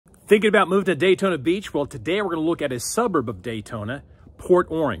Thinking about moving to Daytona Beach? Well, today we're going to look at a suburb of Daytona, Port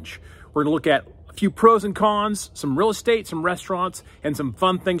Orange. We're going to look at a few pros and cons, some real estate, some restaurants, and some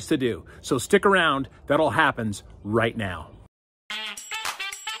fun things to do. So stick around. That all happens right now.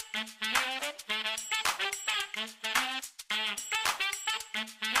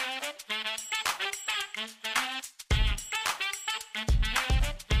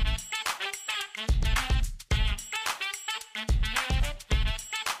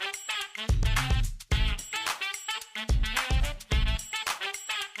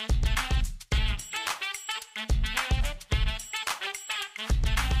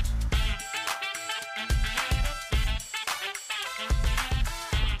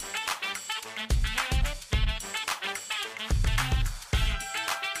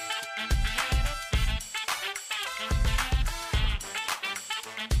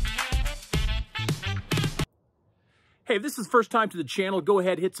 Hey, if this is the first time to the channel, go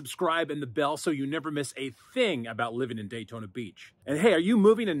ahead, hit subscribe and the bell so you never miss a thing about living in Daytona Beach. And hey, are you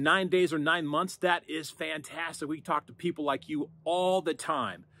moving in 9 days or 9 months? That is fantastic. We talk to people like you all the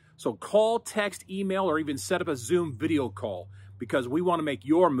time. So call, text, email, or even set up a Zoom video call because we want to make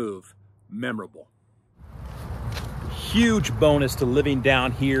your move memorable. Huge bonus to living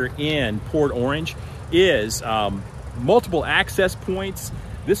down here in Port Orange is multiple access points.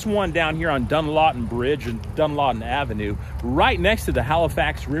 This one down here on Dunlawton Bridge and Dunlawton Avenue, right next to the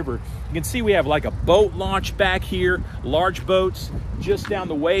Halifax River. You can see we have like a boat launch back here, large boats. Just down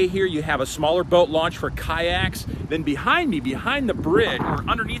the way here, you have a smaller boat launch for kayaks. Then behind me, behind the bridge, or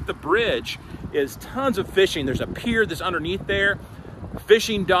underneath the bridge, is tons of fishing. There's a pier that's underneath there,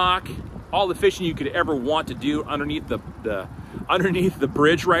 fishing dock, all the fishing you could ever want to do underneath the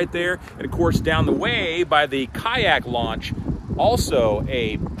bridge right there. And of course, down the way by the kayak launch, also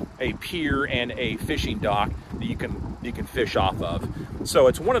a pier and a fishing dock that you can fish off of. So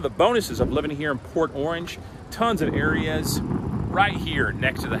it's one of the bonuses of living here in Port Orange. Tons of areas right here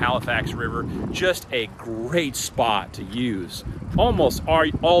next to the Halifax River. Just a great spot to use almost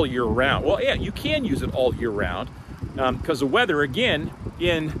all year round. Well, yeah, you can use it all year round because the weather, again,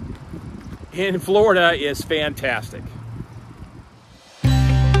 in Florida is fantastic.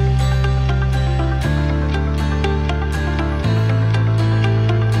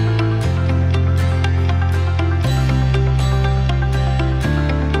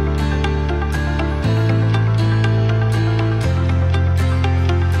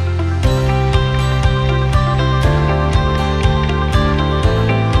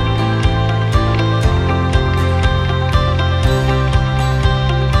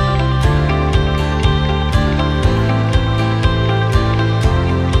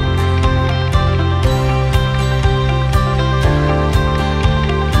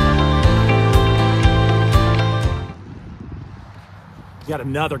 Got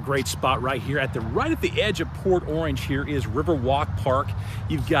another great spot right here at the edge of Port Orange. Here is Riverwalk Park.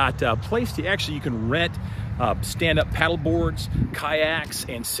 You've got a place to you can rent stand-up paddle boards, kayaks,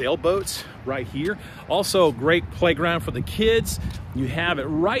 and sailboats right here. Also, great playground for the kids. You have it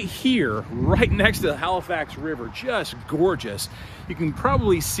right here, right next to the Halifax River. Just gorgeous. You can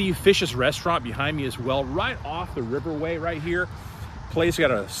probably see Fish's Restaurant behind me as well, right off the riverway right here. Place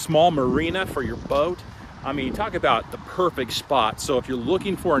got a small marina for your boat. I mean, talk about the perfect spot. So if you're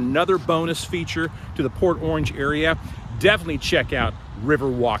looking for another bonus feature to the Port Orange area, definitely check out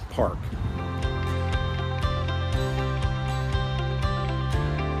Riverwalk Park.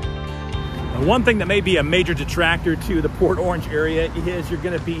 And one thing that may be a major detractor to the Port Orange area is you're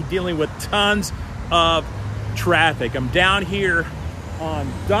going to be dealing with tons of traffic. I'm down here on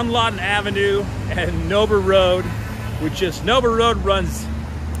Dunlawton Avenue and Nova Road, which is Nova Road runs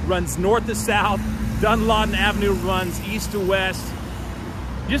north to south. Dunlawton Avenue runs east to west.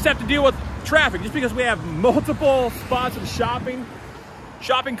 You just have to deal with traffic just because we have multiple spots of shopping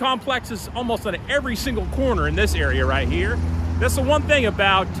complexes almost on every single corner in this area right here. That's the one thing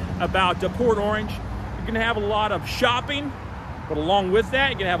about Port Orange. You're gonna have a lot of shopping, but along with that,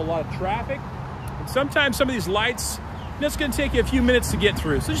 you're gonna have a lot of traffic. And sometimes some of these lights, it's gonna take you a few minutes to get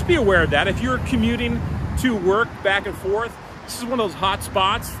through. So just be aware of that. If you're commuting to work back and forth, this is one of those hot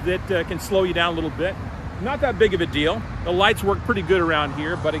spots that can slow you down a little bit. Not that big of a deal. The lights work pretty good around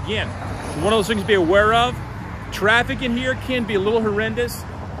here, but again, one of those things to be aware of. Traffic in here can be a little horrendous.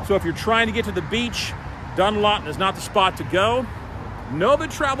 So if you're trying to get to the beach, Dunlawton is not the spot to go. Nova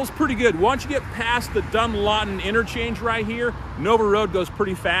travels pretty good. Once you get past the Dunlawton interchange right here, Nova Road goes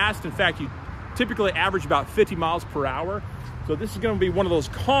pretty fast. In fact, you typically average about 50 miles per hour. So this is going to be one of those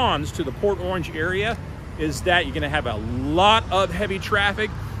cons to the Port Orange area, is that you're going to have a lot of heavy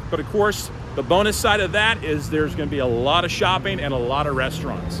traffic. But of course, The bonus side of that is there's going to be a lot of shopping and a lot of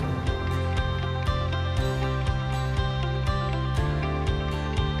restaurants.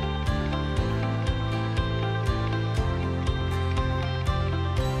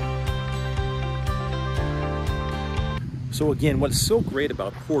 So again, what's so great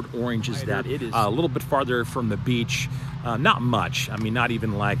about Port Orange is that it is a little bit farther from the beach. Not much. I mean, not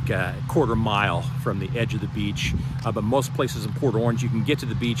even like a quarter mile from the edge of the beach. But most places in Port Orange, you can get to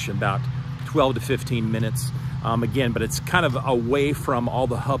the beach in about 12 to 15 minutes. Again, but it's kind of away from all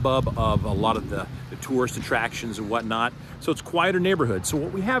the hubbub of a lot of the tourist attractions and whatnot. So it's a quieter neighborhood. So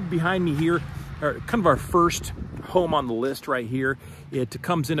what we have behind me here are kind of our first home on the list right here. It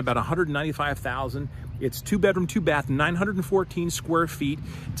comes in about $195,000. It's 2-bedroom, 2-bath, 914 square feet.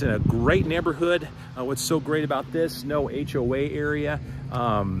 It's a great neighborhood. What's so great about this, no HOA area.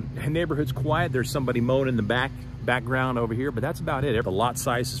 Neighborhood's quiet. There's somebody mowing in the background over here, but that's about it. The lot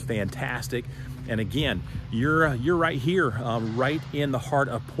size is fantastic. And again, you're right here, right in the heart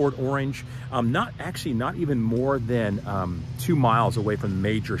of Port Orange. Not even more than 2 miles away from the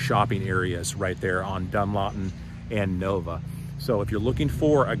major shopping areas right there on Dunlawton and Nova. So if you're looking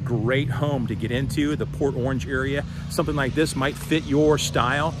for a great home to get into the Port Orange area, something like this might fit your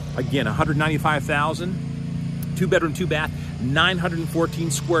style. Again, $195,000, 2-bedroom, 2-bath, 914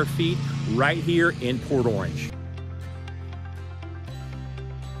 square feet right here in Port Orange.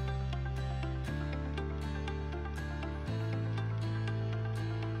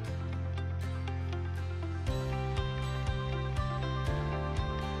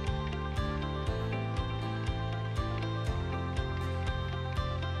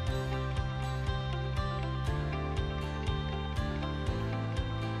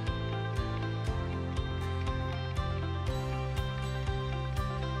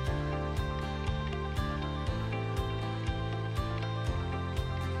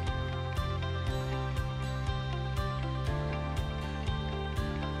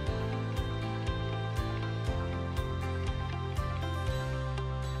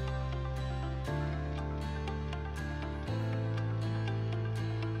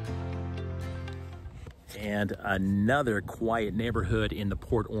 And another quiet neighborhood in the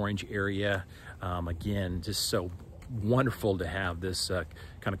Port Orange area. Again, just so wonderful to have this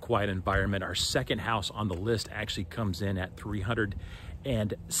kind of quiet environment. Our second house on the list actually comes in at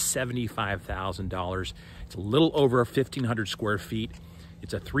 $375,000. It's a little over 1,500 square feet.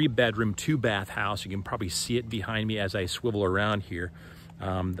 It's a 3-bedroom, 2-bath house. You can probably see it behind me as I swivel around here.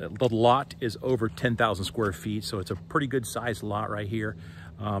 The lot is over 10,000 square feet, so it's a pretty good sized lot right here.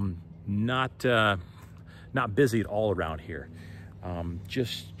 Not busy at all around here.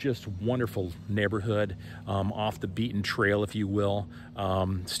 Just wonderful neighborhood, off the beaten trail, if you will.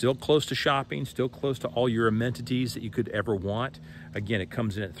 Still close to shopping, still close to all your amenities that you could ever want. Again, it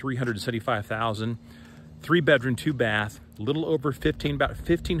comes in at $375,000, 3-bedroom, 2-bath, a little over about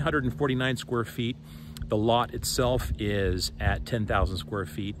 1,549 square feet. The lot itself is at 10,000 square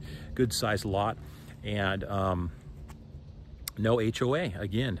feet, good sized lot, and no HOA.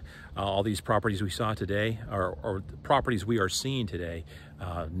 Again, all these properties we saw today, or properties we are seeing today,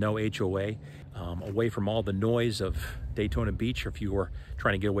 no HOA, away from all the noise of Daytona Beach, if you are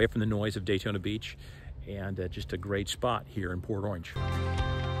trying to get away from the noise of Daytona Beach, and just a great spot here in Port Orange.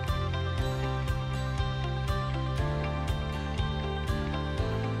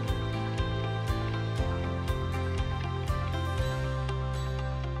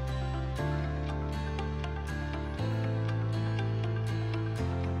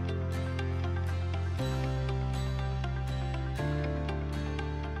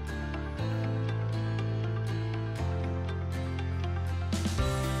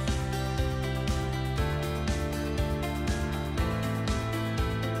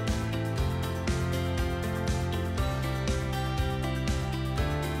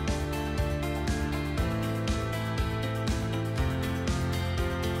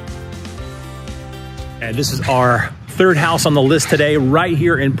 And this is our third house on the list today, right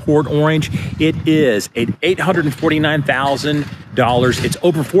here in Port Orange. It is at $849,000. It's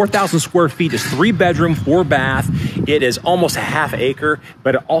over 4,000 square feet. It's 3-bedroom, 4-bath. It is almost a half acre,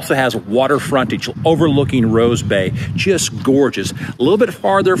 but it also has water frontage overlooking Rose Bay. Just gorgeous. A little bit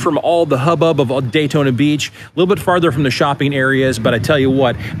farther from all the hubbub of Daytona Beach, a little bit farther from the shopping areas, but I tell you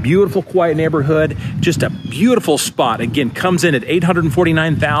what, beautiful, quiet neighborhood, just a beautiful spot. Again, comes in at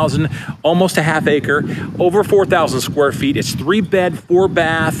 $849,000, almost a half acre, over 4,000 square feet. It's 3-bed,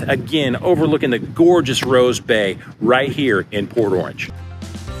 4-bath, again, overlooking the gorgeous Rose Bay right here in Port Orange.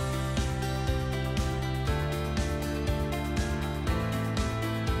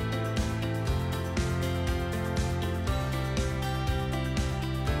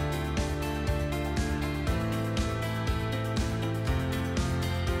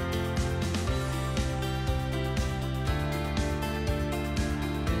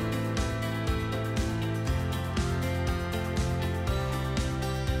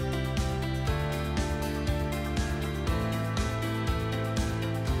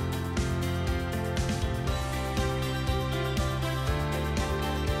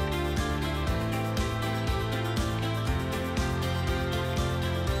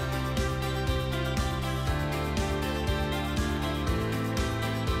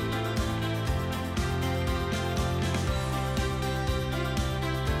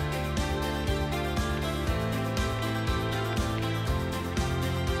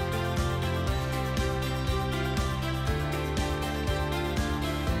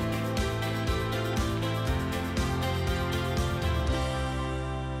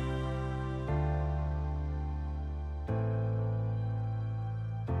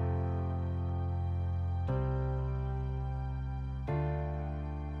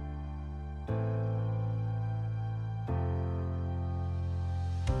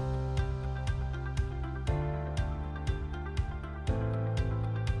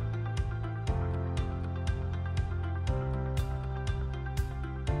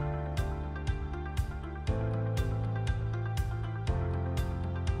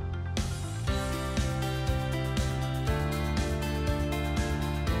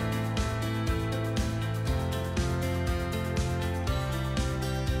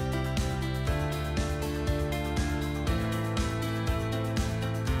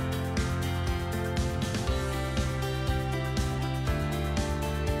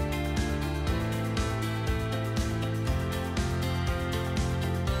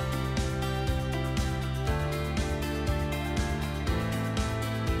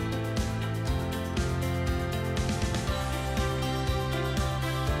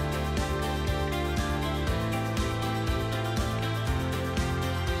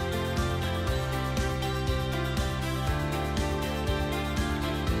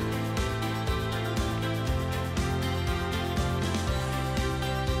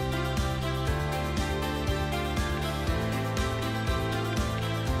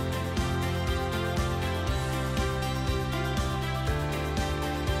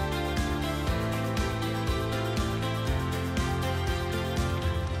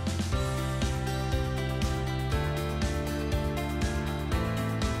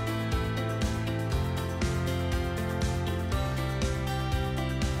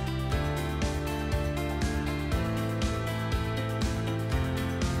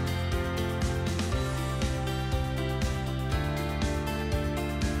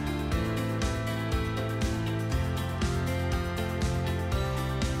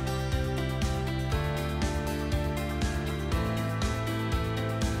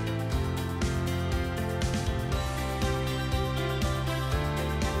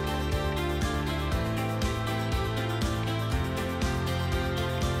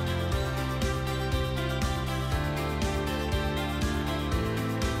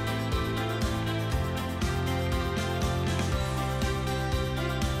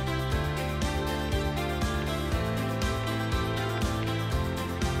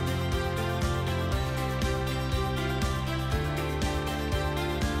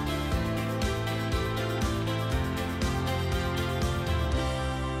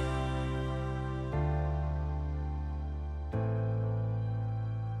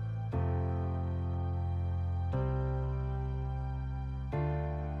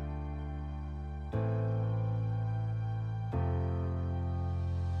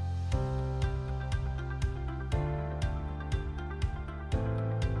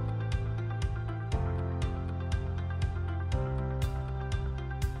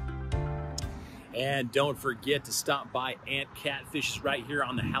 And don't forget to stop by Aunt Catfish's right here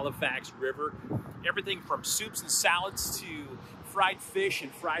on the Halifax River. Everything from soups and salads to fried fish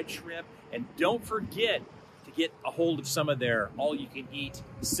and fried shrimp. And don't forget to get a hold of some of their all-you-can-eat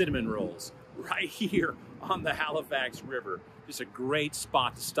cinnamon rolls right here on the Halifax River. Just a great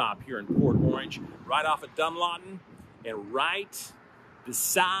spot to stop here in Port Orange, right off of Dunlawton and right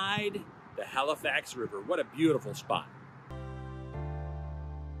beside the Halifax River. What a beautiful spot.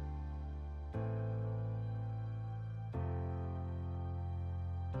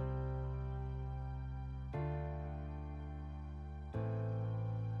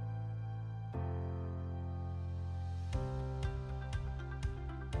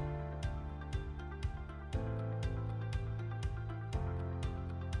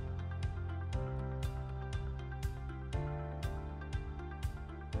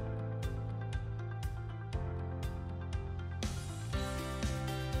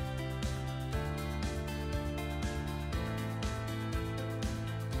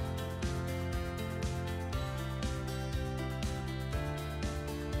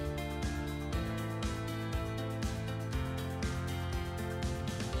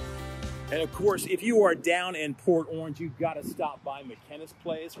 And of course, if you are down in Port Orange, you've got to stop by McKenna's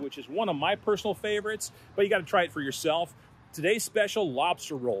Place, which is one of my personal favorites, but you got to try it for yourself. Today's special,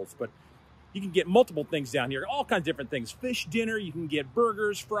 lobster rolls, but you can get multiple things down here, all kinds of different things. Fish dinner, you can get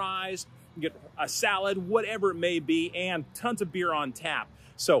burgers, fries, you can get a salad, whatever it may be, and tons of beer on tap.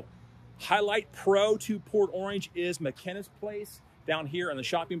 So highlight pro to Port Orange is McKenna's Place down here in the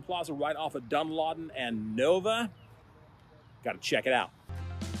shopping plaza right off of Dunlawton and Nova. Got to check it out.